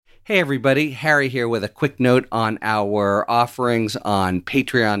Hey everybody, Harry here with a quick note on our offerings on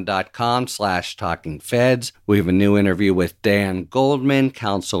patreon.com/talkingfeds. We have a new interview with Dan Goldman,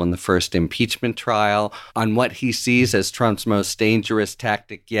 counsel in the first impeachment trial, on what he sees as Trump's most dangerous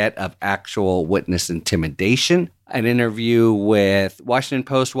tactic yet of actual witness intimidation. An interview with Washington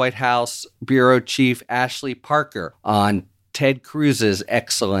Post White House Bureau Chief Ashley Parker on Ted Cruz's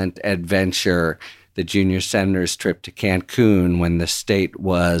excellent adventure, the junior senator's trip to Cancun when the state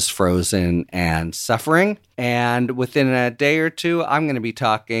was frozen and suffering. And within a day or two, I'm going to be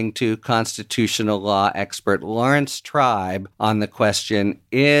talking to constitutional law expert Lawrence Tribe on the question,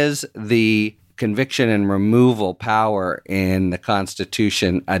 is the conviction and removal power in the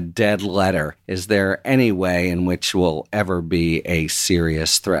Constitution a dead letter? Is there any way in which will ever be a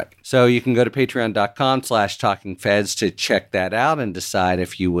serious threat? So you can go to patreon.com/talkingfeds to check that out and decide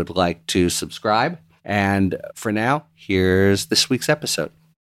if you would like to subscribe. And for now, here's this week's episode.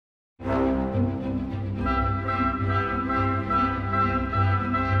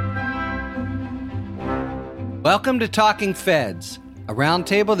 Welcome to Talking Feds, a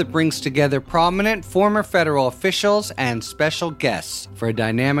roundtable that brings together prominent former federal officials and special guests for a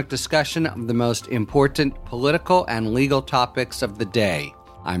dynamic discussion of the most important political and legal topics of the day.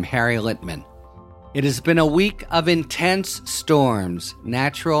 I'm Harry Litman. It has been a week of intense storms,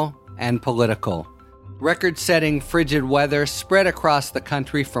 natural and political. Record-setting frigid weather spread across the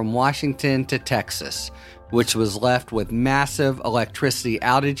country from Washington to Texas, which was left with massive electricity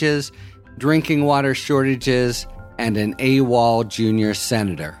outages, drinking water shortages, and an AWOL junior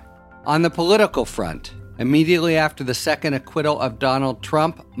senator. On the political front, immediately after the second acquittal of Donald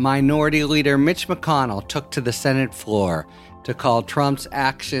Trump, Minority Leader Mitch McConnell took to the Senate floor to call Trump's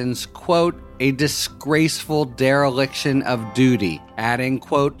actions, quote, a disgraceful dereliction of duty, adding,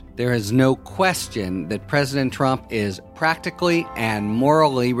 quote, there is no question that President Trump is practically and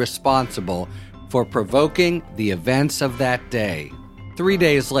morally responsible for provoking the events of that day. 3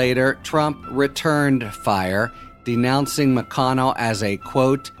 days later, Trump returned fire, denouncing McConnell as a,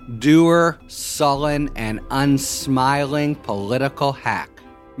 quote, dour, sullen, and unsmiling political hack.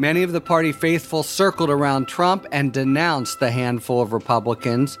 Many of the party faithful circled around Trump and denounced the handful of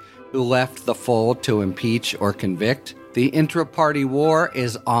Republicans who left the fold to impeach or convict. The intra-party war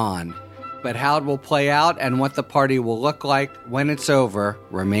is on, but how it will play out and what the party will look like when it's over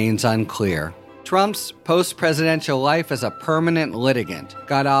remains unclear. Trump's post-presidential life as a permanent litigant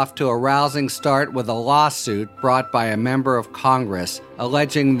got off to a rousing start with a lawsuit brought by a member of Congress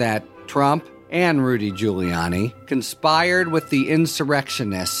alleging that Trump and Rudy Giuliani conspired with the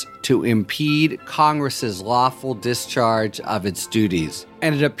insurrectionists to impede Congress's lawful discharge of its duties.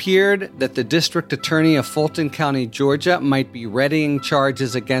 And it appeared that the district attorney of Fulton County, Georgia, might be readying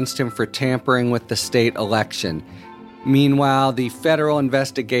charges against him for tampering with the state election. Meanwhile, the federal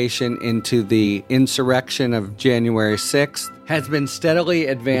investigation into the insurrection of January 6th has been steadily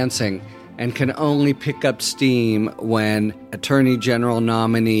advancing and can only pick up steam when Attorney General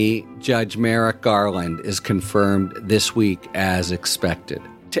nominee Judge Merrick Garland is confirmed this week as expected.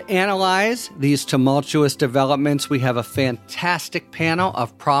 To analyze these tumultuous developments, we have a fantastic panel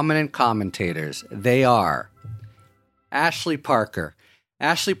of prominent commentators. They are Ashley Parker.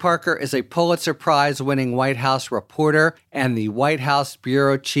 Ashley Parker is a Pulitzer Prize-winning White House reporter and the White House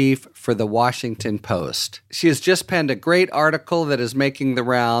bureau chief for The Washington Post. She has just penned a great article that is making the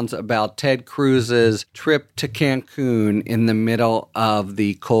rounds about Ted Cruz's trip to Cancun in the middle of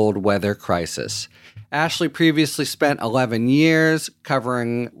the cold weather crisis. Ashley previously spent 11 years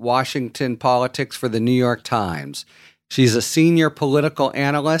covering Washington politics for the New York Times. She's a senior political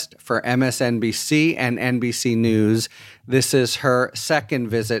analyst for MSNBC and NBC News. This is her second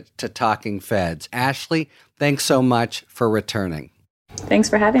visit to Talking Feds. Ashley, thanks so much for returning. Thanks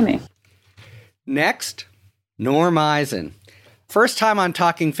for having me. Next, Norm Eisen. First time on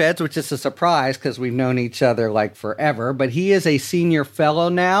Talking Feds, which is a surprise because we've known each other like forever, but he is a senior fellow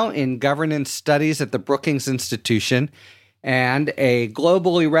now in governance studies at the Brookings Institution and a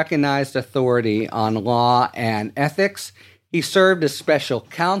globally recognized authority on law and ethics. He served as special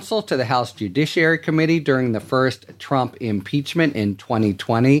counsel to the House Judiciary Committee during the first Trump impeachment in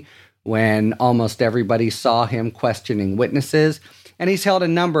 2020, when almost everybody saw him questioning witnesses. And he's held a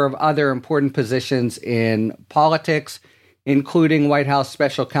number of other important positions in politics, including White House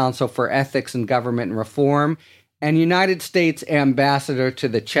Special Counsel for Ethics and Government Reform and United States Ambassador to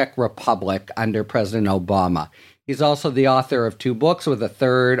the Czech Republic under President Obama. He's also the author of 2 books, with a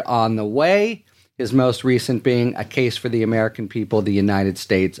third on the way, his most recent being A Case for the American People, the United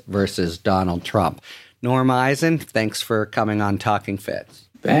States versus Donald Trump. Norm Eisen, thanks for coming on Talking Feds.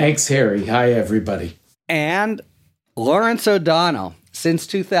 Thanks, Harry. Hi, everybody. And Lawrence O'Donnell, Since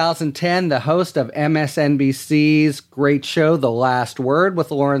 2010, the host of MSNBC's great show, The Last Word with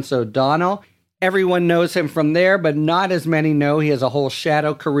Lawrence O'Donnell. Everyone knows him from there, but not as many know he has a whole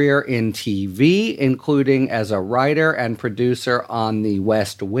shadow career in TV, including as a writer and producer on The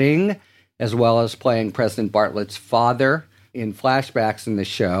West Wing, as well as playing President Bartlett's father in flashbacks in the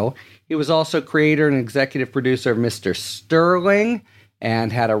show. He was also creator and executive producer of Mr. Sterling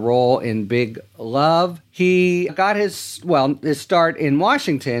and had a role in Big Love. He got his start in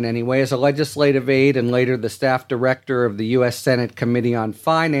Washington anyway as a legislative aide and later the staff director of the U.S. Senate Committee on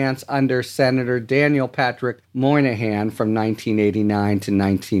Finance under Senator Daniel Patrick Moynihan from 1989 to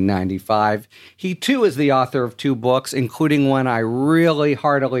 1995. He too is the author of 2 books, including one I really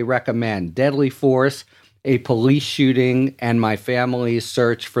heartily recommend, Deadly Force, A Police Shooting, and My Family's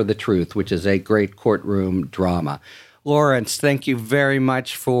Search for the Truth, which is a great courtroom drama. Lawrence, thank you very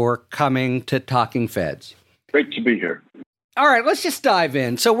much for coming to Talking Feds. Great to be here. All right, let's just dive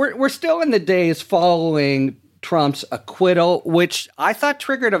in. So we're still in the days following Trump's acquittal, which I thought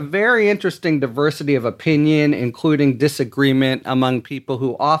triggered a very interesting diversity of opinion, including disagreement among people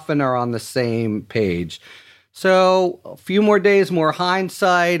who often are on the same page. So a few more days, more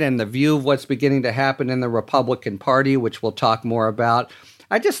hindsight, and the view of what's beginning to happen in the Republican Party, which we'll talk more about.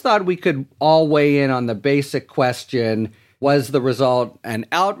 I just thought we could all weigh in on the basic question, was the result an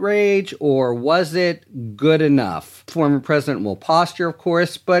outrage or was it good enough? Former President will posture, of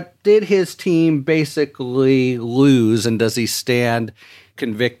course, but did his team basically lose, and does he stand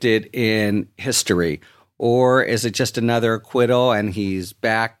convicted in history? Or is it just another acquittal and he's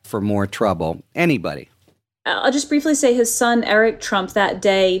back for more trouble? Anybody? I'll just briefly say his son, Eric Trump, that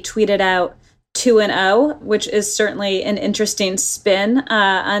day tweeted out 2-0, which is certainly an interesting spin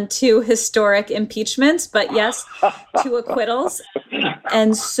on 2 historic impeachments, but yes, 2 acquittals.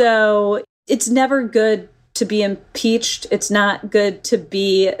 And so it's never good to be impeached. It's not good to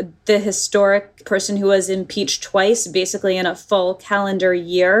be the historic person who was impeached twice, basically in a full calendar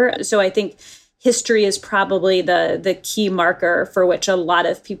year. So I think history is probably the key marker for which a lot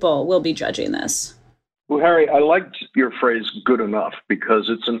of people will be judging this. Well, Harry, I liked your phrase good enough because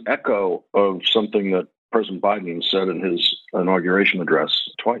it's an echo of something that President Biden said in his inauguration address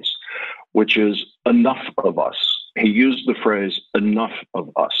twice, which is enough of us. He used the phrase enough of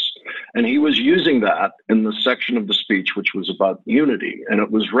us. And he was using that in the section of the speech which was about unity. And it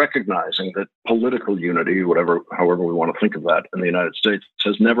was recognizing that political unity, however we want to think of that in the United States,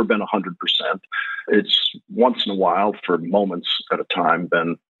 has never been 100%. It's once in a while, for moments at a time,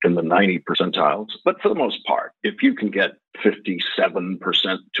 been in the 90 percentiles. But for the most part, if you can get 57%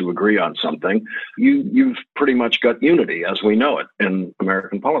 to agree on something, you've pretty much got unity as we know it in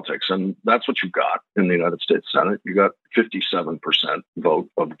American politics. And that's what you've got in the United States Senate. You got 57%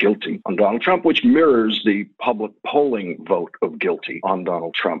 vote of guilty on Donald Trump, which mirrors the public polling vote of guilty on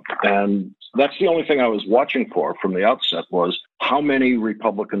Donald Trump. And that's the only thing I was watching for from the outset was how many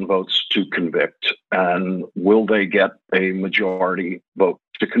Republican votes to convict, and will they get a majority vote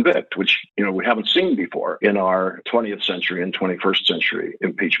to convict, which, we haven't seen before in our 20th century and 21st century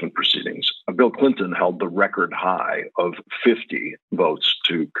impeachment proceedings. Bill Clinton held the record high of 50 votes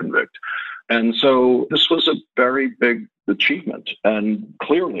to convict. And so this was a very big achievement. And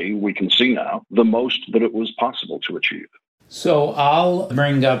clearly we can see now the most that it was possible to achieve. So I'll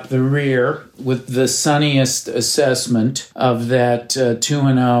bring up the rear with the sunniest assessment of that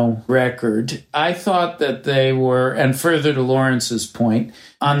 2-0 record. I thought that they were, and further to Lawrence's point,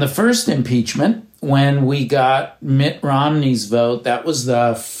 on the first impeachment, when we got Mitt Romney's vote, that was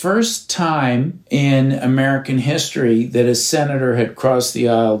the first time in American history that a senator had crossed the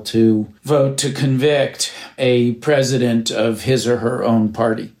aisle to vote to convict a president of his or her own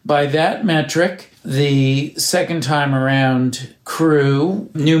party. By that metric, the second time around crew,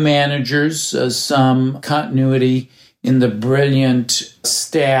 new managers, some continuity in the brilliant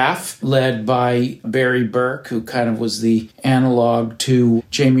staff led by Barry Burke, who kind of was the analog to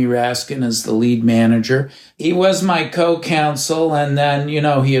Jamie Raskin as the lead manager. He was my co-counsel, and then,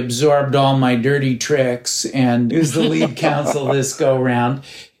 he absorbed all my dirty tricks and was the lead counsel this go-round.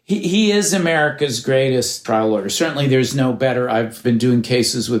 He is America's greatest trial lawyer. Certainly there's no better. I've been doing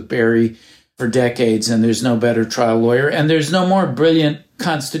cases with Barry for decades, and there's no better trial lawyer. And there's no more brilliant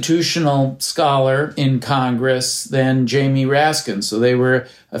constitutional scholar in Congress than Jamie Raskin. So they were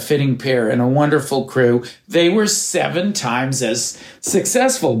a fitting pair and a wonderful crew. They were 7 times as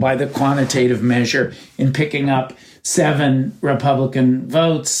successful by the quantitative measure in picking up 7 Republican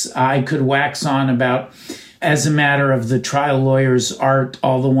votes. I could wax on about, as a matter of the trial lawyer's art,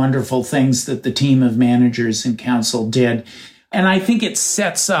 all the wonderful things that the team of managers and counsel did. And I think it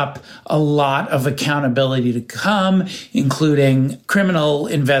sets up a lot of accountability to come, including criminal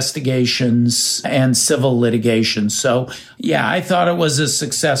investigations and civil litigation. So, yeah, I thought it was a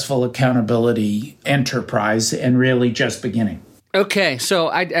successful accountability enterprise and really just beginning. Okay, so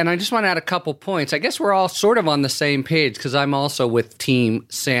I just want to add a couple points. I guess we're all sort of on the same page because I'm also with Team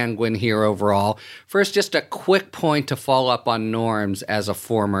Sanguine here overall. First, just a quick point to follow up on Norms as a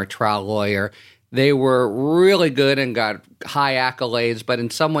former trial lawyer. They were really good and got high accolades, but in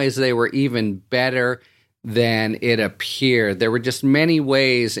some ways they were even better than it appeared. There were just many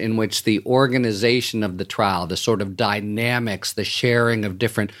ways in which the organization of the trial, the sort of dynamics, the sharing of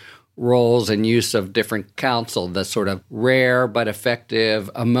different roles and use of different counsel, the sort of rare but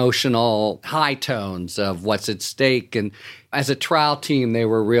effective emotional high tones of what's at stake. And as a trial team, they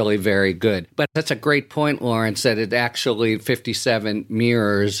were really very good. But that's a great point, Lawrence, that it actually 57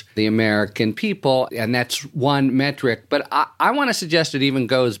 mirrors the American people, and that's one metric. But I want to suggest it even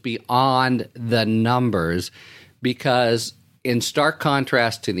goes beyond the numbers, because in stark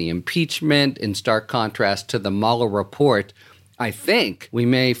contrast to the impeachment, in stark contrast to the Mueller report, I think we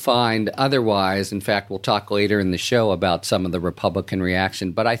may find otherwise. In fact, we'll talk later in the show about some of the Republican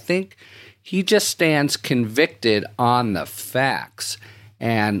reaction. But I think he just stands convicted on the facts.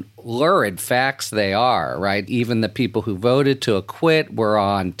 And lurid facts they are, right? Even the people who voted to acquit were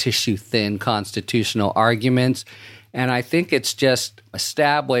on tissue-thin constitutional arguments. And I think it's just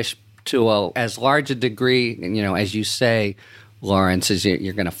established to as large a degree, as you say, Lawrence, as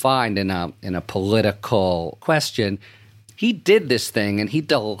you're going to find in a political question. He did this thing and he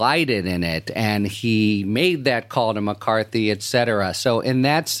delighted in it and he made that call to McCarthy, et cetera. So in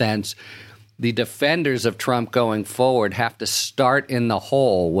that sense, the defenders of Trump going forward have to start in the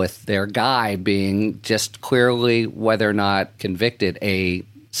hole with their guy being just clearly, whether or not convicted, a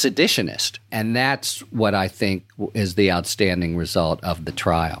seditionist. And that's what I think is the outstanding result of the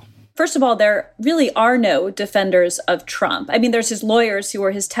trial. First of all, there really are no defenders of Trump. I mean, there's his lawyers who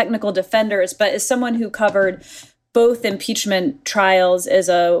are his technical defenders, but as someone who covered both impeachment trials as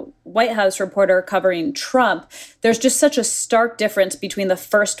a White House reporter covering Trump, there's just such a stark difference between the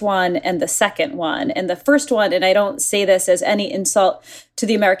first one and the second one. And the first one, and I don't say this as any insult to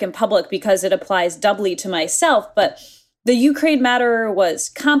the American public because it applies doubly to myself, but the Ukraine matter was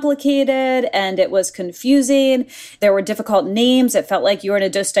complicated and it was confusing. There were difficult names. It felt like you were in a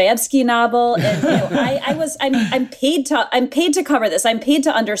Dostoevsky novel. And I'm paid to cover this. I'm paid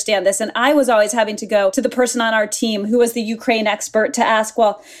to understand this. And I was always having to go to the person on our team who was the Ukraine expert to ask,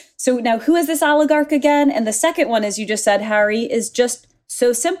 well, so now who is this oligarch again? And the second one, as you just said, Harry, is just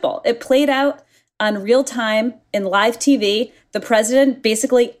so simple. It played out on real time in live TV. The president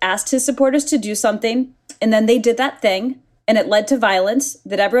basically asked his supporters to do something, and then they did that thing, and it led to violence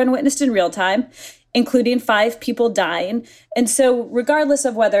that everyone witnessed in real time, including 5 people dying. And so regardless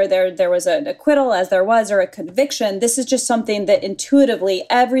of whether there was an acquittal, as there was, or a conviction, this is just something that intuitively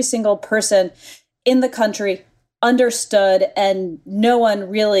every single person in the country understood, and no one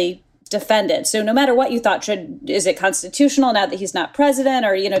really defended. So no matter what you thought, is it constitutional now that he's not president,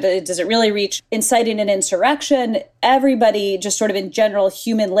 or does it really reach inciting an insurrection? Everybody, just sort of in general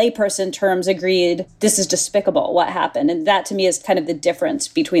human layperson terms, agreed this is despicable what happened. And that to me is kind of the difference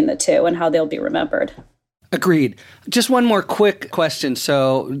between the two and how they'll be remembered. Agreed. Just one more quick question.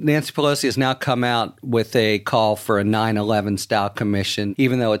 So Nancy Pelosi has now come out with a call for a 9/11 style commission.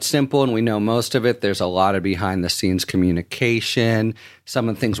 Even though it's simple and we know most of it, there's a lot of behind the scenes communication. Some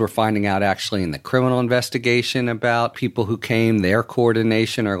of the things we're finding out actually in the criminal investigation about people who came, their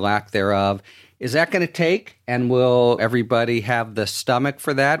coordination or lack thereof. Is that going to take? And will everybody have the stomach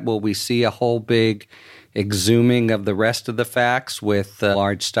for that? Will we see a whole big exhuming of the rest of the facts with a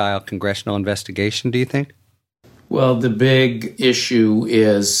large-style congressional investigation, do you think? Well, the big issue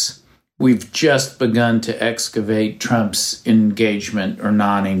is we've just begun to excavate Trump's engagement or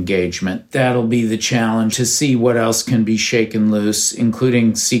non-engagement. That'll be the challenge, to see what else can be shaken loose,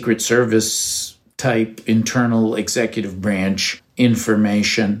 including Secret Service type internal executive branch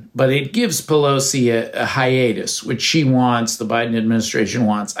information. But it gives Pelosi a hiatus, which she wants, the Biden administration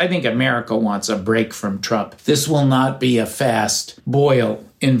wants. I think America wants a break from Trump. This will not be a fast boil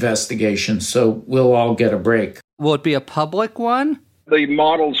investigation, so we'll all get a break. Will it be a public one? The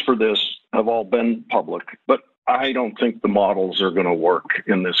models for this have all been public, but I don't think the models are going to work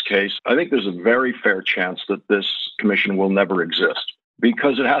in this case. I think there's a very fair chance that this commission will never exist,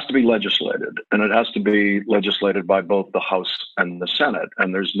 because it has to be legislated, and it has to be legislated by both the House and the Senate.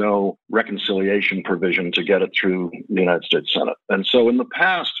 And there's no reconciliation provision to get it through the United States Senate. And so in the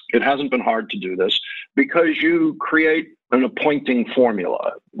past, it hasn't been hard to do this because you create an appointing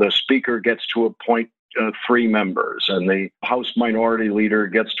formula. The speaker gets to appoint 3 members, and the House Minority Leader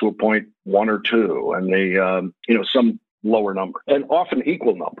gets to appoint 1 or 2, and some lower number, and often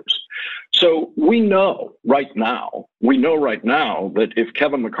equal numbers. So we know right now that if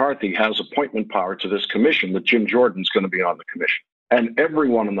Kevin McCarthy has appointment power to this commission, that Jim Jordan's going to be on the commission. And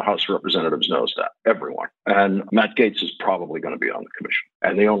everyone in the House of Representatives knows that, everyone. And Matt Gaetz is probably going to be on the commission.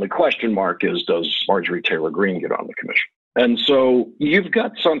 And the only question mark is, does Marjorie Taylor Greene get on the commission? And so you've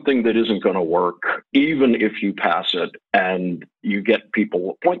got something that isn't going to work, even if you pass it and you get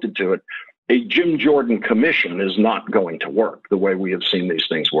people appointed to it. A Jim Jordan commission is not going to work the way we have seen these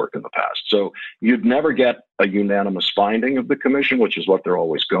things work in the past. So you'd never get a unanimous finding of the commission, which is what they're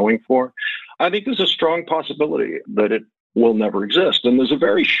always going for. I think there's a strong possibility that it will never exist. And there's a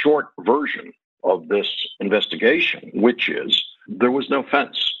very short version of this investigation, which is there was no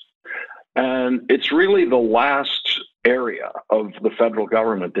fence. And it's really the last area of the federal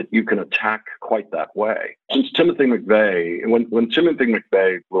government that you can attack quite that way. Since Timothy McVeigh, when Timothy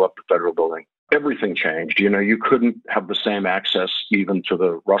McVeigh blew up the federal building, everything changed. You couldn't have the same access even to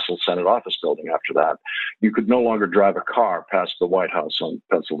the Russell Senate office building after that. You could no longer drive a car past the White House on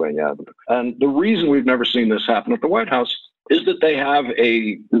Pennsylvania Avenue. And the reason we've never seen this happen at the White House is that they have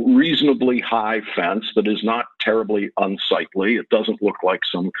a reasonably high fence that is not terribly unsightly. It doesn't look like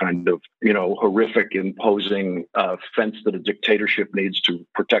some kind of, horrific, imposing fence that a dictatorship needs to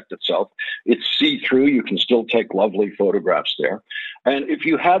protect itself. It's see-through. You can still take lovely photographs there. And if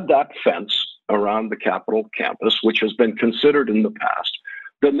you had that fence around the Capitol campus, which has been considered in the past,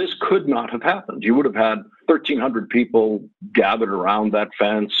 then this could not have happened. You would have had 1,300 people gathered around that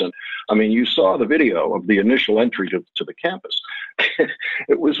fence. And you saw the video of the initial entry to the campus.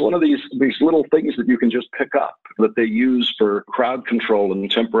 It was one of these little things that you can just pick up that they use for crowd control in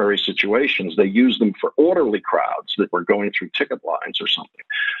temporary situations. They use them for orderly crowds that were going through ticket lines or something.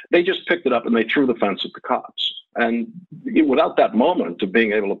 They just picked it up and they threw the fence at the cops. And without that moment of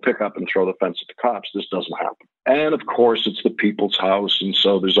being able to pick up and throw the fence at the cops, this doesn't happen. And of course, it's the people's house. And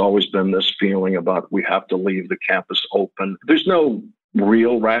so there's always been this feeling about we have to leave the campus open. There's no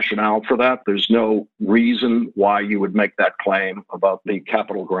real rationale for that. There's no reason why you would make that claim about the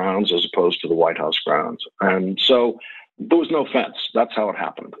Capitol grounds as opposed to the White House grounds. And so there was no fence. That's how it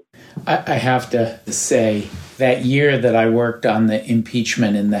happened. I have to say, that year that I worked on the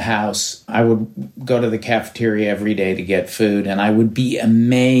impeachment in the House, I would go to the cafeteria every day to get food, and I would be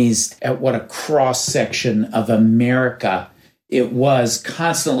amazed at what a cross-section of America it was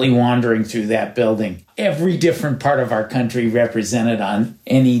constantly wandering through that building. Every different part of our country represented on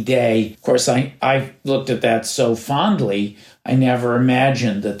any day. Of course, I looked at that so fondly, I never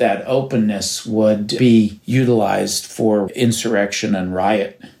imagined that openness would be utilized for insurrection and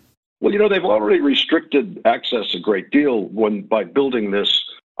riot. Well, they've already restricted access a great deal by building this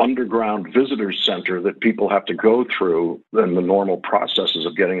underground visitor center that people have to go through in the normal processes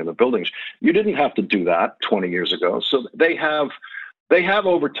of getting in the buildings. You didn't have to do that 20 years ago. So they have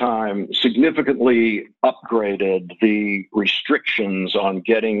over time significantly upgraded the restrictions on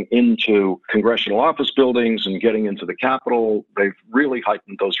getting into congressional office buildings and getting into the Capitol. They've really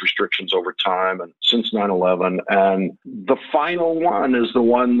heightened those restrictions over time and since 9/11. And the final one is the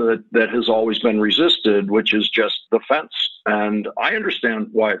one that has always been resisted, which is just the fence. And I understand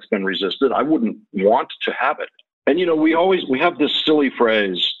why it's been resisted. I wouldn't want to have it. And, we have this silly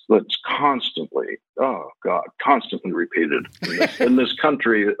phrase that's constantly repeated in this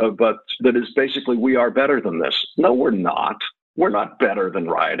country, but that is basically, we are better than this. No, we're not. We're not better than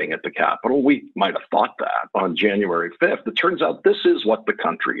rioting at the Capitol. We might have thought that on January 5th. It turns out this is what the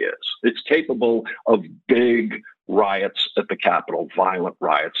country is. It's capable of big riots at the Capitol, violent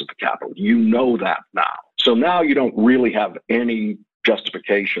riots at the Capitol. You know that now. So now you don't really have any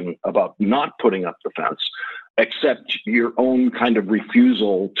justification about not putting up the fence, except your own kind of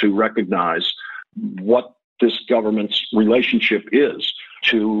refusal to recognize what this government's relationship is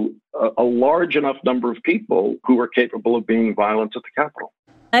to a large enough number of people who are capable of being violent at the Capitol.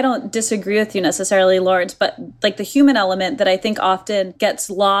 I don't disagree with you necessarily, Lawrence, but the human element that I think often gets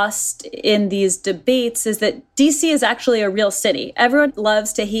lost in these debates is that DC is actually a real city. Everyone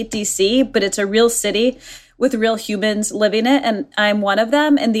loves to hate DC, but it's a real city with real humans living it, and I'm one of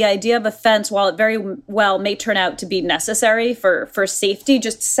them. And the idea of a fence, while it very well may turn out to be necessary for safety,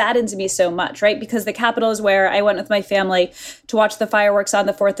 just saddens me so much, right? Because the Capitol is where I went with my family to watch the fireworks on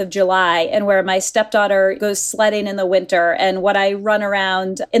the 4th of July, and where my stepdaughter goes sledding in the winter, and what I run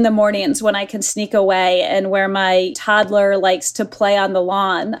around in the mornings when I can sneak away, and where my toddler likes to play on the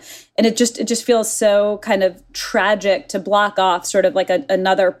lawn. And it just feels so kind of tragic to block off sort of like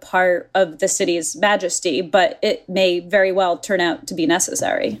another part of the city's majesty, but it may very well turn out to be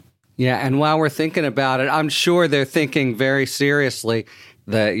necessary. Yeah, and while we're thinking about it, I'm sure they're thinking very seriously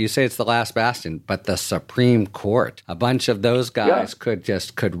that you say it's the last bastion, but the Supreme Court, a bunch of those guys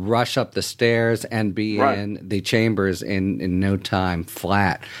could rush up the stairs and be in the chambers in no time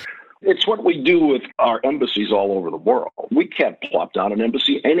flat. It's what we do with our embassies all over the world. We can't plop down an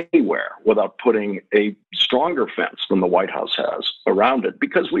embassy anywhere without putting a stronger fence than the White House has around it,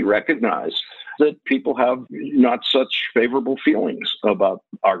 because we recognize that people have not such favorable feelings about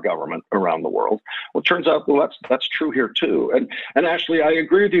our government around the world. Well, it turns out, that's true here too. And Ashley, I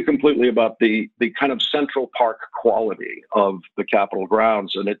agree with you completely about the kind of Central Park quality of the Capitol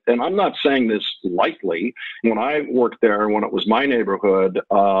grounds. And I'm not saying this lightly. When I worked there, when it was my neighborhood,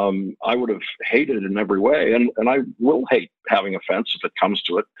 I would have hated it in every way. And I will hate having a fence if it comes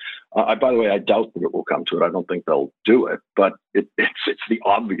to it. By the way, I doubt that it will come to it. I don't think they'll do it, but it's the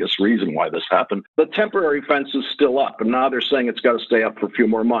obvious reason why this happened. The temporary fence is still up, and now they're saying it's got to stay up for a few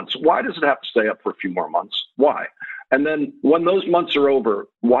more months. Why does it have to stay up for a few more months? Why? And then when those months are over,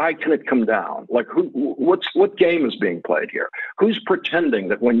 why can it come down? Like, what game is being played here? Who's pretending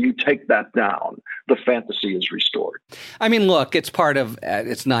that when you take that down, the fantasy is restored? I mean, look, it's part of,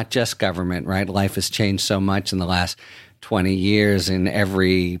 it's not just government, right? Life has changed so much in the last 20 years in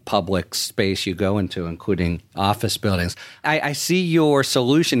every public space you go into, including office buildings. I see your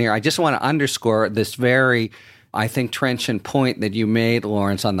solution here. I just want to underscore this very, I think, trenchant point that you made,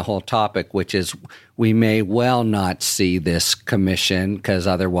 Lawrence, on the whole topic, which is we may well not see this commission because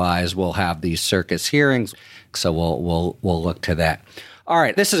otherwise we'll have these circus hearings. So we'll look to that. All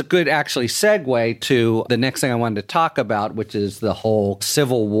right, this is a good, actually, segue to the next thing I wanted to talk about, which is the whole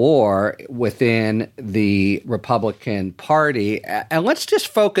civil war within the Republican Party. And let's just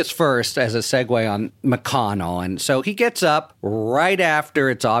focus first, as a segue, on McConnell. And so he gets up right after,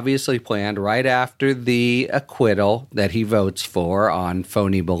 it's obviously planned, right after the acquittal that he votes for on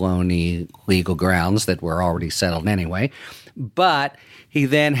phony baloney legal grounds that were already settled anyway. But he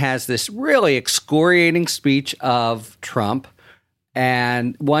then has this really excoriating speech of Trump.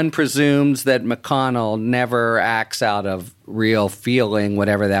 And one presumes that McConnell never acts out of real feeling,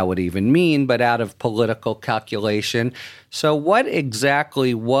 whatever that would even mean, but out of political calculation. So what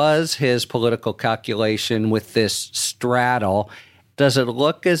exactly was his political calculation with this straddle? Does it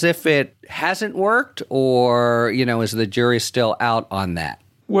look as if it hasn't worked, or, is the jury still out on that?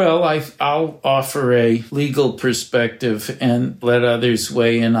 Well, I'll offer a legal perspective and let others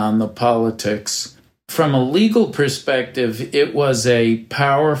weigh in on the politics. From a legal perspective, it was a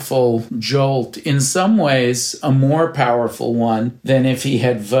powerful jolt, in some ways a more powerful one than if he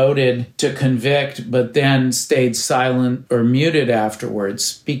had voted to convict but then stayed silent or muted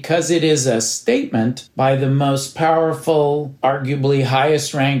afterwards, because it is a statement by the most powerful, arguably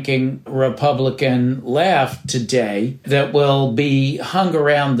highest-ranking Republican left today that will be hung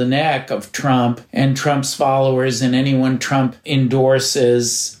around the neck of Trump and Trump's followers and anyone Trump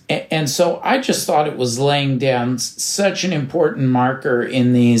endorses. And so I just thought it was laying down such an important marker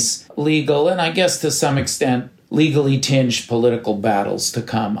in these legal, and I guess to some extent, legally tinged political battles to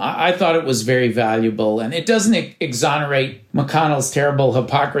come. I thought it was very valuable, and it doesn't exonerate McConnell's terrible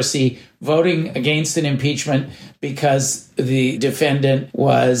hypocrisy voting against an impeachment because the defendant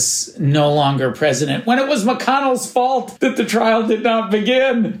was no longer president, when it was McConnell's fault that the trial did not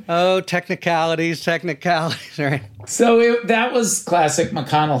begin. Oh, technicalities, right? So that was classic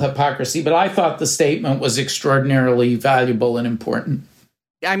McConnell hypocrisy, but I thought the statement was extraordinarily valuable and important.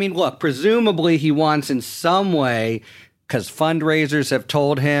 I mean, look, presumably he wants in some way, because fundraisers have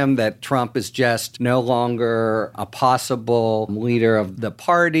told him that Trump is just no longer a possible leader of the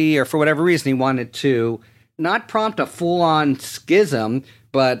party, or for whatever reason he wanted to not prompt a full-on schism,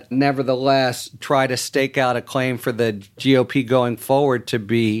 but nevertheless try to stake out a claim for the GOP going forward to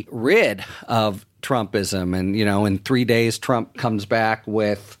be rid of Trumpism. And, in 3 days, Trump comes back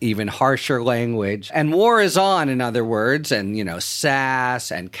with even harsher language. And war is on, in other words. And,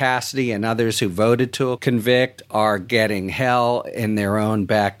 Sass and Cassidy and others who voted to convict are getting hell in their own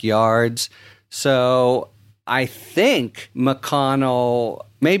backyards. So I think McConnell,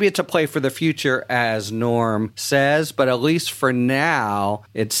 maybe it's a play for the future, as Norm says, but at least for now,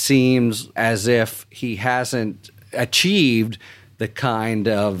 it seems as if he hasn't achieved the kind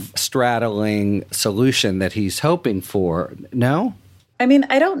of straddling solution that he's hoping for. No? I mean,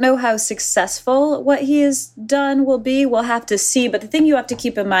 I don't know how successful what he has done will be. We'll have to see. But the thing you have to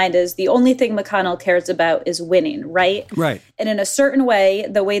keep in mind is the only thing McConnell cares about is winning, right? Right. And in a certain way,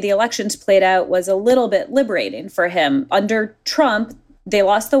 the way the elections played out was a little bit liberating for him. Under Trump, they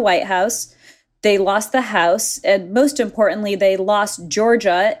lost the White House. They lost the House, and most importantly, they lost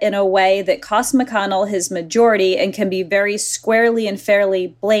Georgia in a way that cost McConnell his majority and can be very squarely and fairly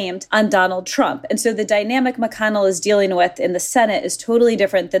blamed on Donald Trump. And so the dynamic McConnell is dealing with in the Senate is totally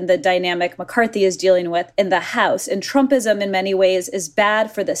different than the dynamic McCarthy is dealing with in the House. And Trumpism, in many ways, is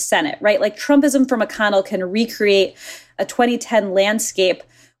bad for the Senate, right? Like Trumpism for McConnell can recreate a 2010 landscape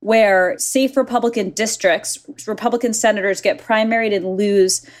where safe Republican districts, Republican senators get primaried and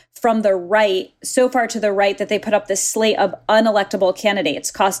lose from the right, so far to the right that they put up this slate of unelectable candidates,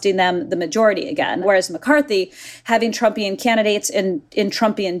 costing them the majority again. Whereas McCarthy, having Trumpian candidates in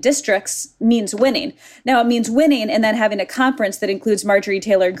Trumpian districts means winning. Now, it means winning and then having a conference that includes Marjorie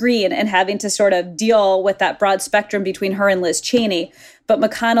Taylor Greene and having to sort of deal with that broad spectrum between her and Liz Cheney. But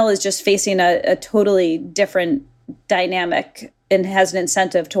McConnell is just facing a totally different dynamic and has an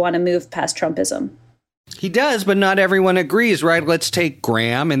incentive to want to move past Trumpism. He does, but not everyone agrees, right? Let's take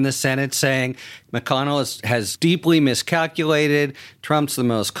Graham in the Senate saying McConnell has deeply miscalculated. Trump's the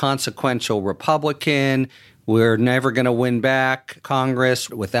most consequential Republican. We're never going to win back Congress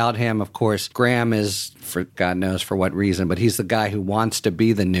without him. Of course, Graham is, for God knows for what reason, but he's the guy who wants to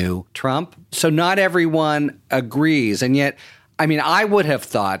be the new Trump. So not everyone agrees. And yet, I mean, I would have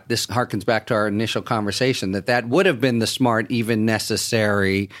thought, this harkens back to our initial conversation, that would have been the smart, even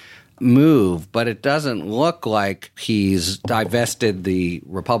necessary move. But it doesn't look like he's divested the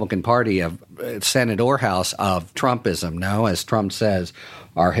Republican Party of Senate or House of Trumpism. No, as Trump says,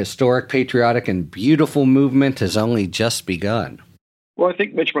 our historic, patriotic, and beautiful movement has only just begun. Well, I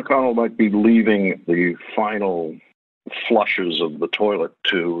think Mitch McConnell might be leaving the final flushes of the toilet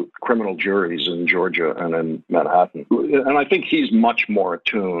to criminal juries in Georgia and in Manhattan. And I think he's much more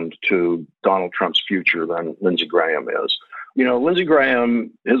attuned to Donald Trump's future than Lindsey Graham is. You know, Lindsey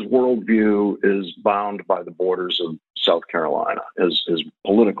Graham, his worldview is bound by the borders of South Carolina, his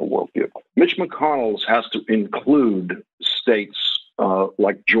political worldview. Mitch McConnell's has to include states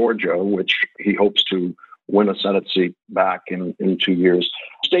like Georgia, which he hopes to win a Senate seat back in 2 years.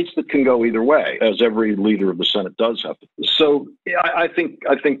 States that can go either way, as every leader of the Senate does have to. So I think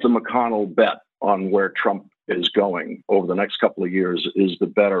the McConnell bet on where Trump is going over the next couple of years is the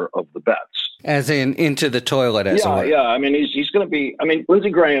better of the bets. As in into the toilet, as it were. Yeah. I mean, he's going to be. I mean, Lindsey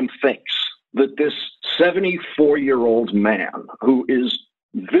Graham thinks that this 74-year-old man who is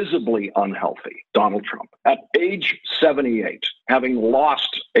visibly unhealthy, Donald Trump, at age 78, having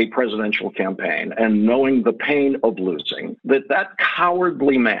lost a presidential campaign and knowing the pain of losing, that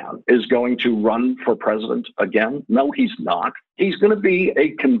cowardly man is going to run for president again? No, he's not. He's going to be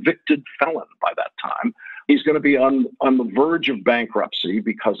a convicted felon by that time. He's going to be on the verge of bankruptcy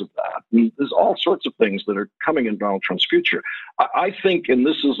because of that. And there's all sorts of things that are coming in Donald Trump's future. I think, and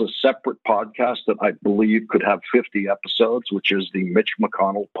this is a separate podcast that I believe could have 50 episodes, which is the Mitch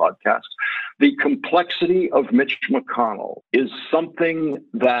McConnell podcast. The complexity of Mitch McConnell is something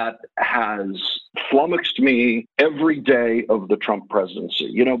that has flummoxed me every day of the Trump presidency.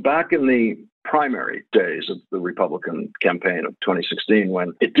 You know, back in the primary days of the Republican campaign of 2016,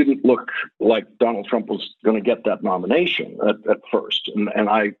 when it didn't look like Donald Trump was going to get that nomination at first. And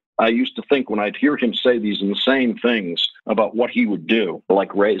I used to think when I'd hear him say these insane things about what he would do,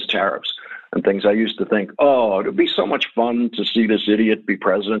 like raise tariffs and things, I used to think, oh, it'd be so much fun to see this idiot be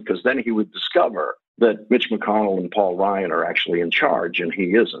president, because then he would discover that Mitch McConnell and Paul Ryan are actually in charge, and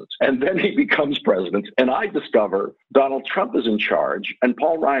he isn't. And then he becomes president, and I discover Donald Trump is in charge, and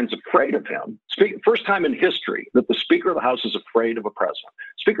Paul Ryan's afraid of him. First time in history that the Speaker of the House is afraid of a president.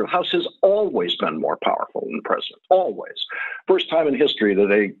 Speaker of the House has always been more powerful than the president, always. First time in history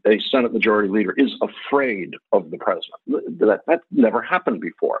that a Senate Majority Leader is afraid of the president. That never happened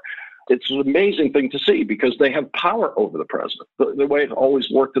before. It's an amazing thing to see because they have power over the president. The way it always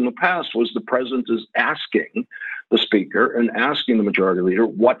worked in the past was the president is asking the speaker and asking the majority leader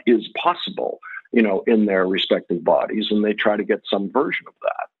what is possible, you know, in their respective bodies, and they try to get some version of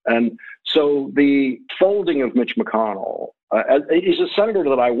that. And so the folding of Mitch McConnell, he's a senator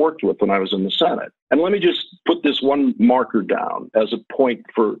that I worked with when I was in the Senate. And let me just put this one marker down as a point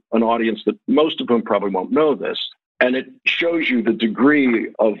for an audience that most of whom probably won't know this. And it shows you the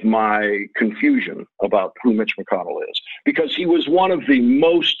degree of my confusion about who Mitch McConnell is, because he was one of the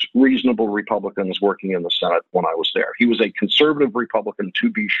most reasonable Republicans working in the Senate when I was there. He was a conservative Republican,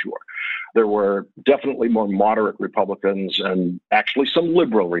 to be sure. There were definitely more moderate Republicans and actually some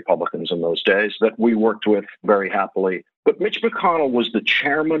liberal Republicans in those days that we worked with very happily. But Mitch McConnell was the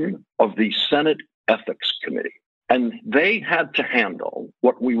chairman of the Senate Ethics Committee. And they had to handle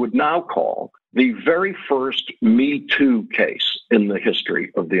what we would now call the very first Me Too case in the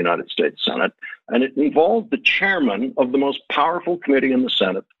history of the United States Senate. And it involved the chairman of the most powerful committee in the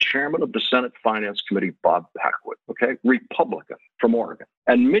Senate, the chairman of the Senate Finance Committee, Bob Packwood, Republican from Oregon.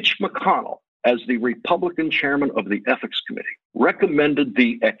 And Mitch McConnell, as the Republican chairman of the Ethics Committee, recommended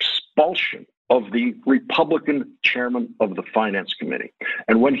the expulsion of the Republican chairman of the Finance Committee.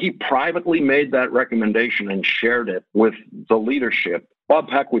 And when he privately made that recommendation and shared it with the leadership, Bob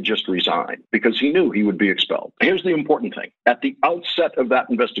Packwood just resigned because he knew he would be expelled. Here's the important thing. At the outset of that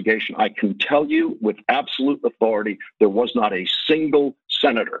investigation, I can tell you with absolute authority, there was not a single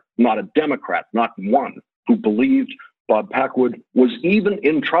senator, not a Democrat, not one, who believed Bob Packwood was even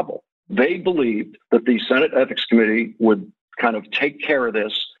in trouble. They believed that the Senate Ethics Committee would kind of take care of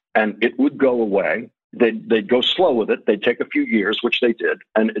this and it would go away. They'd go slow with it. They'd take a few years, which they did,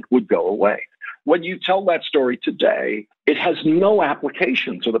 and it would go away. When you tell that story today, it has no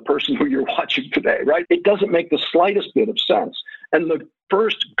application to the person who you're watching today, right? It doesn't make the slightest bit of sense. And the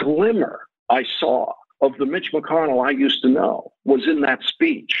first glimmer I saw of the Mitch McConnell I used to know was in that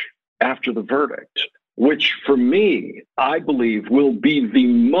speech after the verdict, which for me, I believe will be the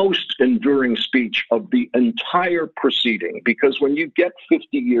most enduring speech of the entire proceeding. Because when you get 50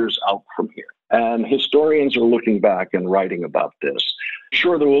 years out from here, and historians are looking back and writing about this,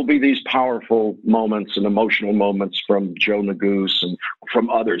 sure, there will be these powerful moments and emotional moments from Joe Neguse and from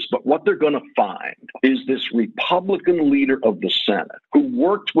others. But what they're going to find is this Republican leader of the Senate who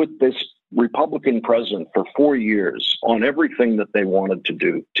worked with this Republican president for 4 years on everything that they wanted to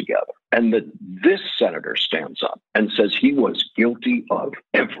do together. And that this senator stands up and says he was guilty of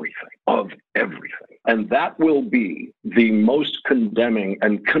everything. And that will be the most condemning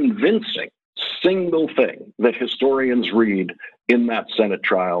and convincing single thing that historians read in that Senate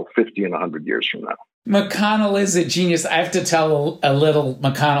trial 50 and 100 years from now. McConnell is a genius. I have to tell a little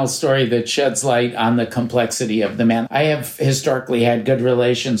McConnell story that sheds light on the complexity of the man. I have historically had good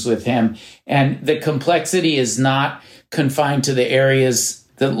relations with him, and the complexity is not confined to the areas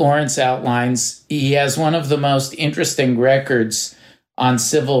that Lawrence outlines. He has one of the most interesting records on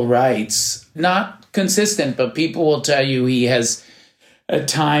civil rights. Not consistent, but people will tell you he has at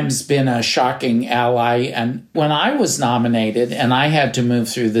times been a shocking ally. And when I was nominated and I had to move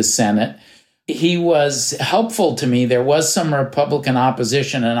through the Senate, he was helpful to me. There was some Republican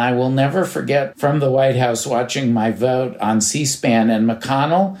opposition, and I will never forget from the White House watching my vote on C-SPAN, and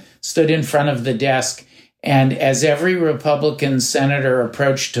McConnell stood in front of the desk, and as every Republican senator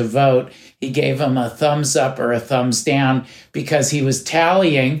approached to vote, he gave him a thumbs up or a thumbs down because he was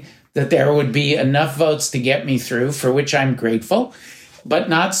tallying that there would be enough votes to get me through, for which I'm grateful, but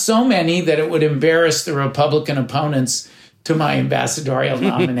not so many that it would embarrass the Republican opponents to my ambassadorial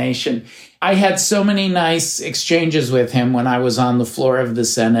nomination. I had so many nice exchanges with him when I was on the floor of the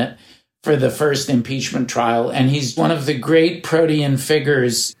Senate for the first impeachment trial, and he's one of the great protean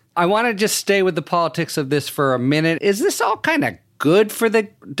figures. I want to just stay with the politics of this for a minute. Is this all kind of good for the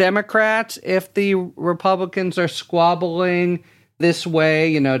Democrats if the Republicans are squabbling this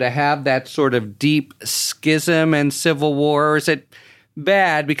way, to have that sort of deep schism and civil war? Or is it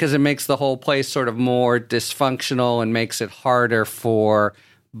bad because it makes the whole place sort of more dysfunctional and makes it harder for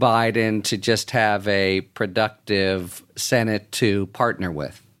Biden to just have a productive Senate to partner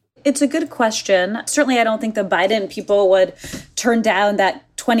with? It's a good question. Certainly, I don't think the Biden people would turn down that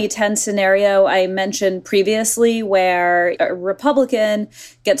 2010 scenario I mentioned previously, where a Republican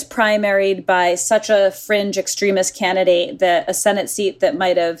gets primaried by such a fringe extremist candidate that a Senate seat that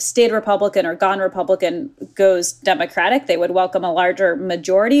might have stayed Republican or gone Republican goes Democratic. They would welcome a larger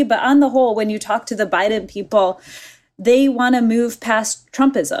majority. But on the whole, when you talk to the Biden people, they want to move past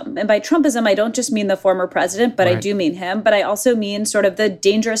Trumpism. And by Trumpism, I don't just mean the former president, but right. I do mean him. But I also mean sort of the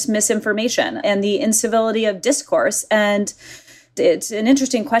dangerous misinformation and the incivility of discourse. And it's an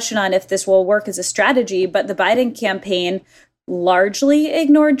interesting question on if this will work as a strategy, but the Biden campaign largely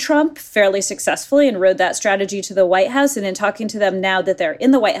ignored Trump fairly successfully and rode that strategy to the White House. And in talking to them now that they're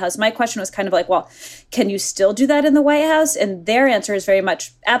in the White House, my question was kind of like, well, can you still do that in the White House? And their answer is very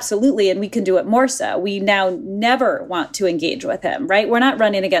much absolutely, and we can do it more so. We now never want to engage with him, right? We're not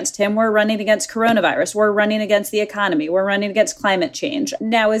running against him. We're running against coronavirus. We're running against the economy. We're running against climate change.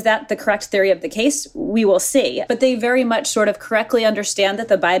 Now, is that the correct theory of the case? We will see. But they very much sort of correctly understand that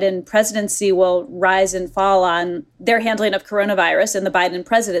the Biden presidency will rise and fall on their handling of coronavirus and the Biden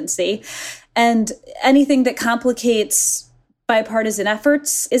presidency. And anything that complicates bipartisan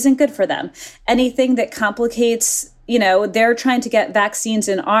efforts isn't good for them. Anything that complicates, they're trying to get vaccines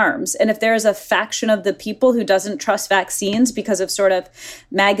in arms. And if there's a faction of the people who doesn't trust vaccines because of sort of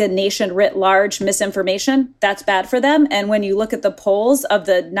MAGA nation writ large misinformation, that's bad for them. And when you look at the polls of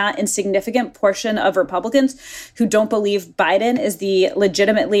the not insignificant portion of Republicans who don't believe Biden is the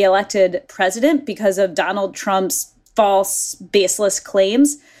legitimately elected president because of Donald Trump's false, baseless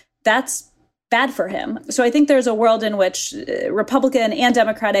claims, that's bad for him. So I think there's a world in which Republican and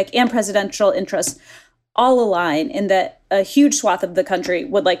Democratic and presidential interests all align in that a huge swath of the country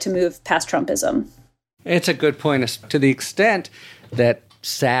would like to move past Trumpism. It's a good point. To the extent that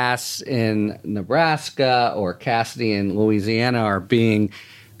Sass in Nebraska or Cassidy in Louisiana are being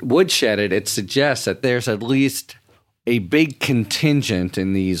woodshedded, it suggests that there's at least a big contingent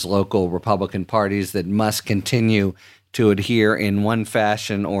in these local Republican parties that must continue to adhere in one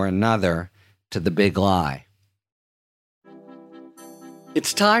fashion or another to the big lie.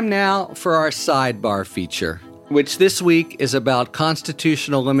 It's time now for our sidebar feature, which this week is about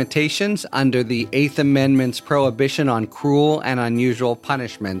constitutional limitations under the Eighth Amendment's prohibition on cruel and unusual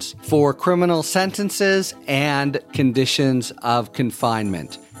punishments for criminal sentences and conditions of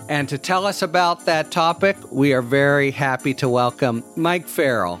confinement. And to tell us about that topic, we are very happy to welcome Mike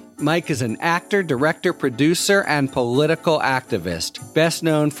Farrell. Mike is an actor, director, producer, and political activist, best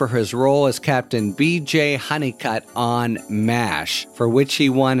known for his role as Captain B.J. Honeycutt on MASH, for which he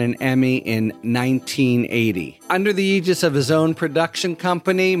won an Emmy in 1980. Under the aegis of his own production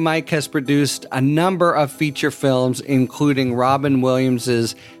company, Mike has produced a number of feature films, including Robin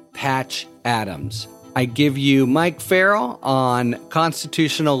Williams' Patch Adams. I give you Mike Farrell on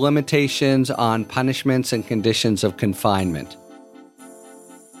constitutional limitations on punishments and conditions of confinement.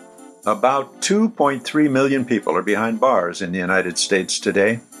 About 2.3 million people are behind bars in the United States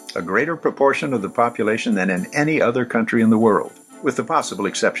today, a greater proportion of the population than in any other country in the world, with the possible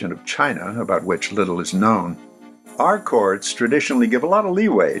exception of China, about which little is known. Our courts traditionally give a lot of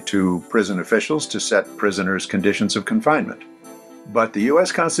leeway to prison officials to set prisoners' conditions of confinement. But the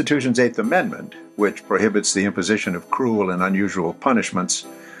U.S. Constitution's Eighth Amendment, which prohibits the imposition of cruel and unusual punishments,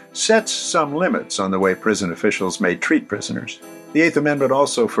 sets some limits on the way prison officials may treat prisoners. The Eighth Amendment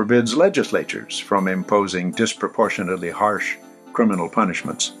also forbids legislatures from imposing disproportionately harsh criminal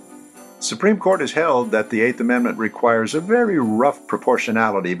punishments. The Supreme Court has held that the Eighth Amendment requires a very rough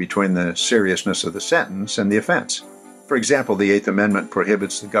proportionality between the seriousness of the sentence and the offense. For example, the Eighth Amendment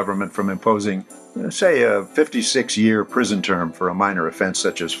prohibits the government from imposing, say, a 56-year prison term for a minor offense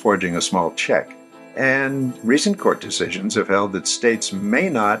such as forging a small check. And recent court decisions have held that states may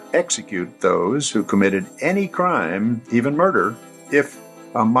not execute those who committed any crime, even murder, if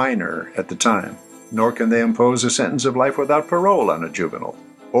a minor at the time. Nor can they impose a sentence of life without parole on a juvenile,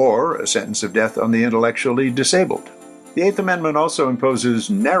 or a sentence of death on the intellectually disabled. The Eighth Amendment also imposes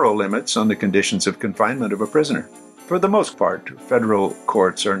narrow limits on the conditions of confinement of a prisoner. For the most part, federal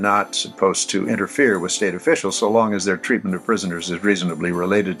courts are not supposed to interfere with state officials so long as their treatment of prisoners is reasonably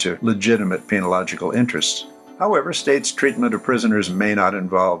related to legitimate penological interests. However, states' treatment of prisoners may not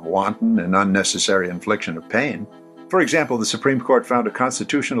involve wanton and unnecessary infliction of pain. For example, the Supreme Court found a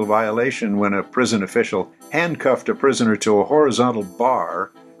constitutional violation when a prison official handcuffed a prisoner to a horizontal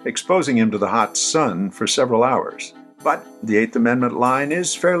bar, exposing him to the hot sun for several hours. But the Eighth Amendment line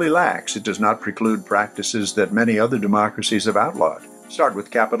is fairly lax. It does not preclude practices that many other democracies have outlawed. Start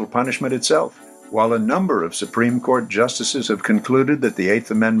with capital punishment itself. While a number of Supreme Court justices have concluded that the Eighth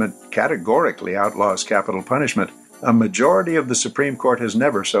Amendment categorically outlaws capital punishment, a majority of the Supreme Court has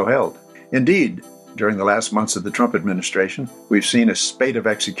never so held. Indeed, during the last months of the Trump administration, we've seen a spate of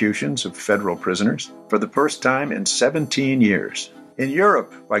executions of federal prisoners for the first time in 17 years. In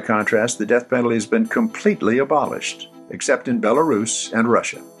Europe, by contrast, the death penalty has been completely abolished, except in Belarus and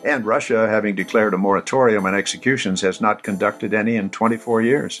Russia. And Russia, having declared a moratorium on executions, has not conducted any in 24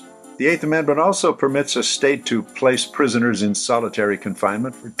 years. The Eighth Amendment also permits a state to place prisoners in solitary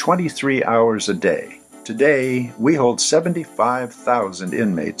confinement for 23 hours a day. Today, we hold 75,000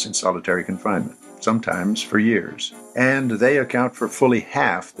 inmates in solitary confinement, sometimes for years, and they account for fully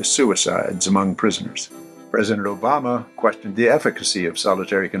half the suicides among prisoners. President Obama questioned the efficacy of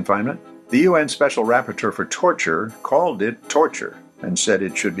solitary confinement. The UN Special Rapporteur for Torture called it torture and said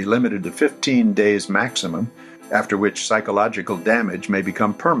it should be limited to 15 days maximum, after which psychological damage may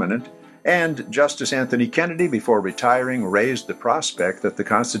become permanent. And Justice Anthony Kennedy, before retiring, raised the prospect that the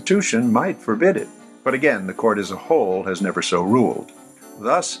Constitution might forbid it. But again, the court as a whole has never so ruled.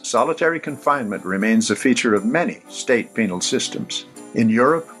 Thus, solitary confinement remains a feature of many state penal systems. In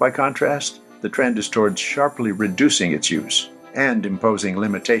Europe, by contrast, the trend is towards sharply reducing its use and imposing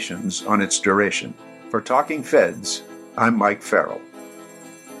limitations on its duration. For Talking Feds, I'm Mike Farrell.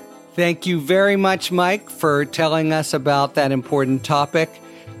 Thank you very much, Mike, for telling us about that important topic.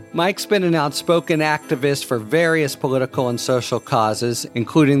 Mike's been an outspoken activist for various political and social causes,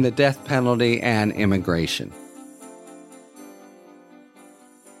 including the death penalty and immigration.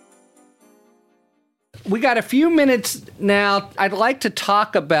 We got a few minutes now. I'd like to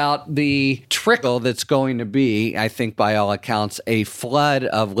talk about the trickle that's going to be, I think by all accounts, a flood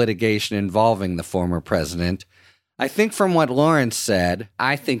of litigation involving the former president. I think from what Lawrence said,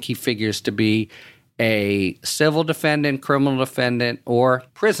 I think he figures to be a civil defendant, criminal defendant, or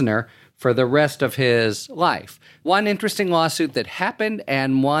prisoner for the rest of his life. One interesting lawsuit that happened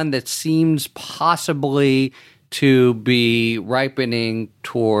and one that seems possibly to be ripening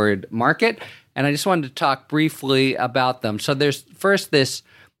toward market. And I just wanted to talk briefly about them. So there's first this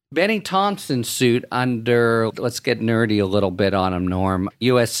Benny Thompson suit under, let's get nerdy a little bit on him, Norm,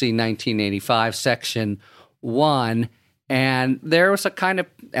 USC 1985, Section 1. And there was a kind of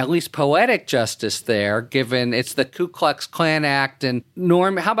at least poetic justice there, given it's the Ku Klux Klan Act. And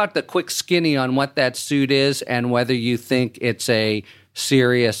Norm, how about the quick skinny on what that suit is and whether you think it's a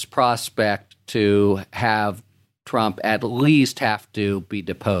serious prospect to have Trump at least have to be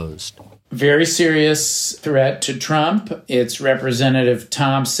deposed? Very serious threat to Trump. It's Representative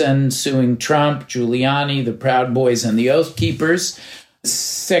Thompson suing Trump, Giuliani, the Proud Boys, and the Oath Keepers.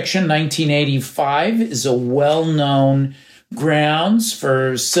 Section 1985 is a well-known grounds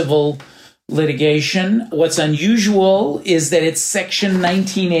for civil litigation. What's unusual is that it's Section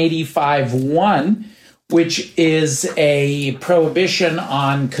 1985-1, which is a prohibition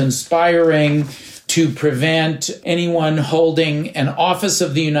on conspiring to prevent anyone holding an office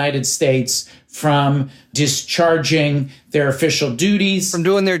of the United States from discharging their official duties. From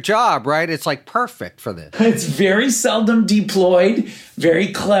doing their job, right? It's like perfect for this. It's very seldom deployed,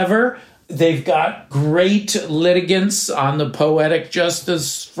 very clever. They've got great litigants on the poetic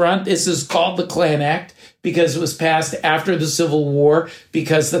justice front. This is called the Klan Act because it was passed after the Civil War,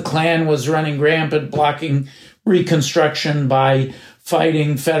 because the Klan was running rampant, blocking Reconstruction by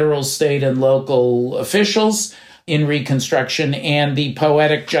fighting federal, state, and local officials in Reconstruction, and the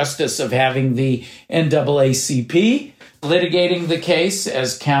poetic justice of having the NAACP litigating the case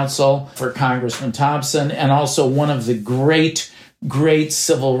as counsel for Congressman Thompson, and also one of the great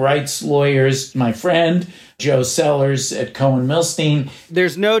civil rights lawyers, my friend, Joe Sellers at Cohen Milstein.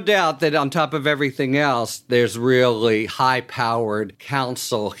 There's no doubt that on top of everything else, there's really high-powered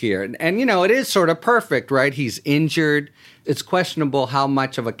counsel here. And you know, it is sort of perfect, right? He's injured. It's questionable how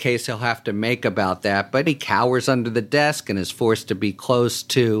much of a case he'll have to make about that, but he cowers under the desk and is forced to be close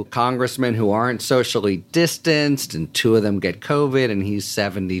to congressmen who aren't socially distanced, and two of them get COVID, and he's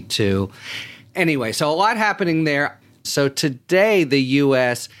 72. Anyway, so a lot happening there. So today, the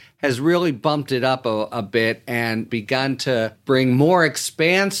U.S. has really bumped it up a bit and begun to bring more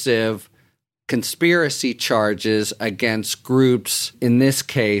expansive conspiracy charges against groups, in this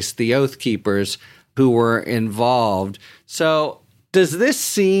case, the Oath Keepers, who were involved. So does this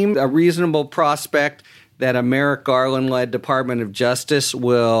seem a reasonable prospect that a Merrick Garland-led Department of Justice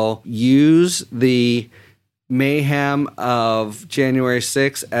will use the mayhem of January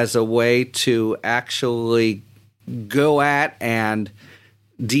 6th as a way to actually go at and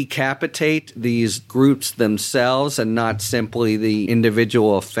decapitate these groups themselves and not simply the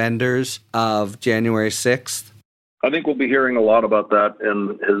individual offenders of January 6th? I think we'll be hearing a lot about that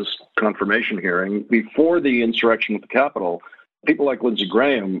in his confirmation hearing. Before the insurrection at the Capitol, people like Lindsey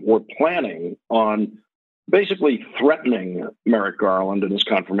Graham were planning on basically threatening Merrick Garland in his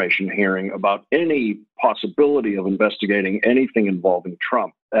confirmation hearing about any possibility of investigating anything involving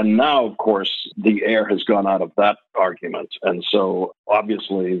Trump. And now, of course, the air has gone out of that argument. And so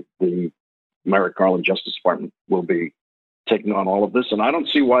obviously the Merrick Garland Justice Department will be taking on all of this. And I don't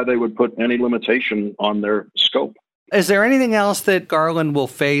see why they would put any limitation on their scope. Is there anything else that Garland will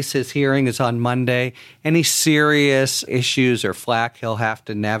face? His hearing is on Monday. Any serious issues or flack he'll have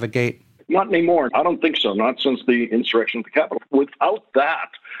to navigate? Not anymore. I don't think so. Not since the insurrection at the Capitol. Without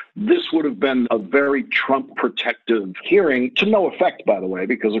that, this would have been a very Trump-protective hearing, to no effect, by the way,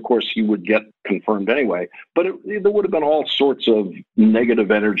 because, of course, he would get confirmed anyway. But there would have been all sorts of negative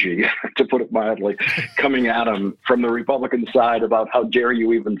energy, to put it mildly, coming at him from the Republican side about how dare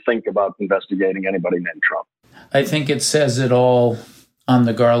you even think about investigating anybody named Trump. I think it says it all on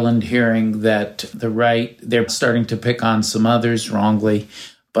the Garland hearing that the right, they're starting to pick on some others wrongly,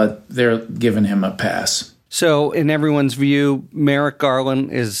 but they're giving him a pass. So in everyone's view, Merrick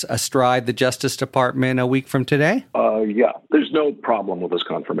Garland is astride the Justice Department a week from today? Yeah, there's no problem with his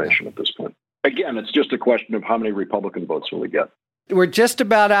confirmation at this point. Again, it's just a question of how many Republican votes will he get. We're just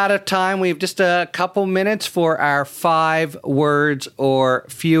about out of time. We have just a couple minutes for our 5 words or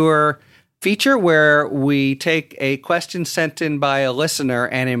fewer feature where we take a question sent in by a listener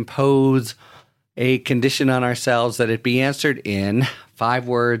and impose a condition on ourselves that it be answered in 5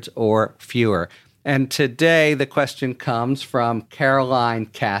 words or fewer. And today the question comes from Caroline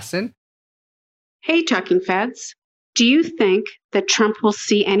Casson. Hey, Talking Feds. Do you think that Trump will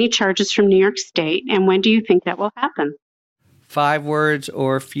see any charges from New York State, and when do you think that will happen? 5 words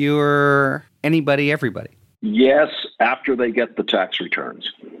or fewer. Anybody, everybody. Yes, after they get the tax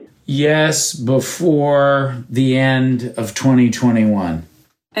returns. Yes, before the end of 2021.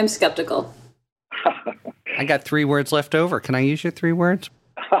 I'm skeptical. I got 3 words left over. Can I use your 3 words?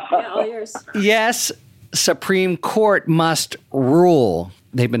 Yeah, all yours. Yes, Supreme Court must rule.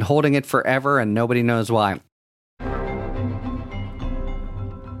 They've been holding it forever and nobody knows why.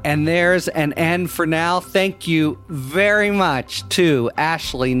 And there's an end for now. Thank you very much to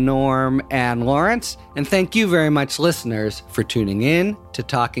Ashley, Norm, and Lawrence. And thank you very much, listeners, for tuning in to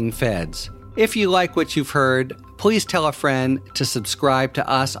Talking Feds. If you like what you've heard, please tell a friend to subscribe to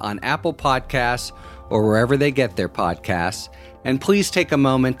us on Apple Podcasts or wherever they get their podcasts. And please take a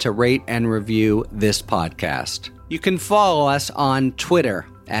moment to rate and review this podcast. You can follow us on Twitter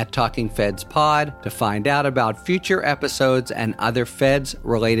at Talking Feds Pod to find out about future episodes and other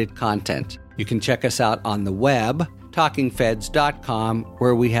Feds-related content. You can check us out on the web, talkingfeds.com,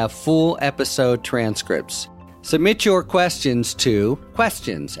 where we have full episode transcripts. Submit your questions to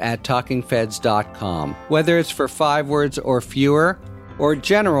questions@talkingfeds.com, whether it's for 5 words or fewer, or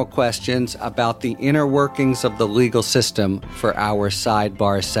general questions about the inner workings of the legal system for our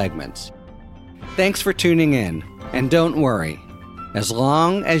sidebar segments. Thanks for tuning in, and don't worry. As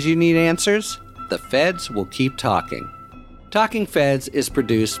long as you need answers, the Feds will keep talking. Talking Feds is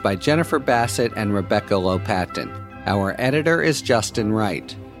produced by Jennifer Bassett and Rebecca Lopatin. Our editor is Justin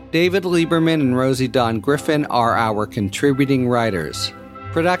Wright. David Lieberman and Rosie Dawn Griffin are our contributing writers.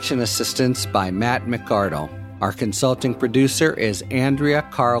 Production assistance by Matt McArdle. Our consulting producer is Andrea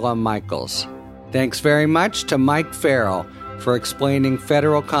Carla Michaels. Thanks very much to Mike Farrell for explaining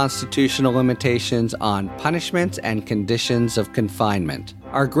federal constitutional limitations on punishments and conditions of confinement.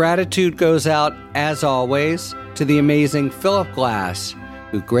 Our gratitude goes out, as always, to the amazing Philip Glass,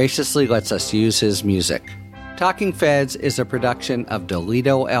 who graciously lets us use his music. Talking Feds is a production of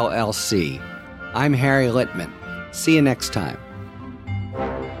Delito LLC. I'm Harry Littman. See you next time.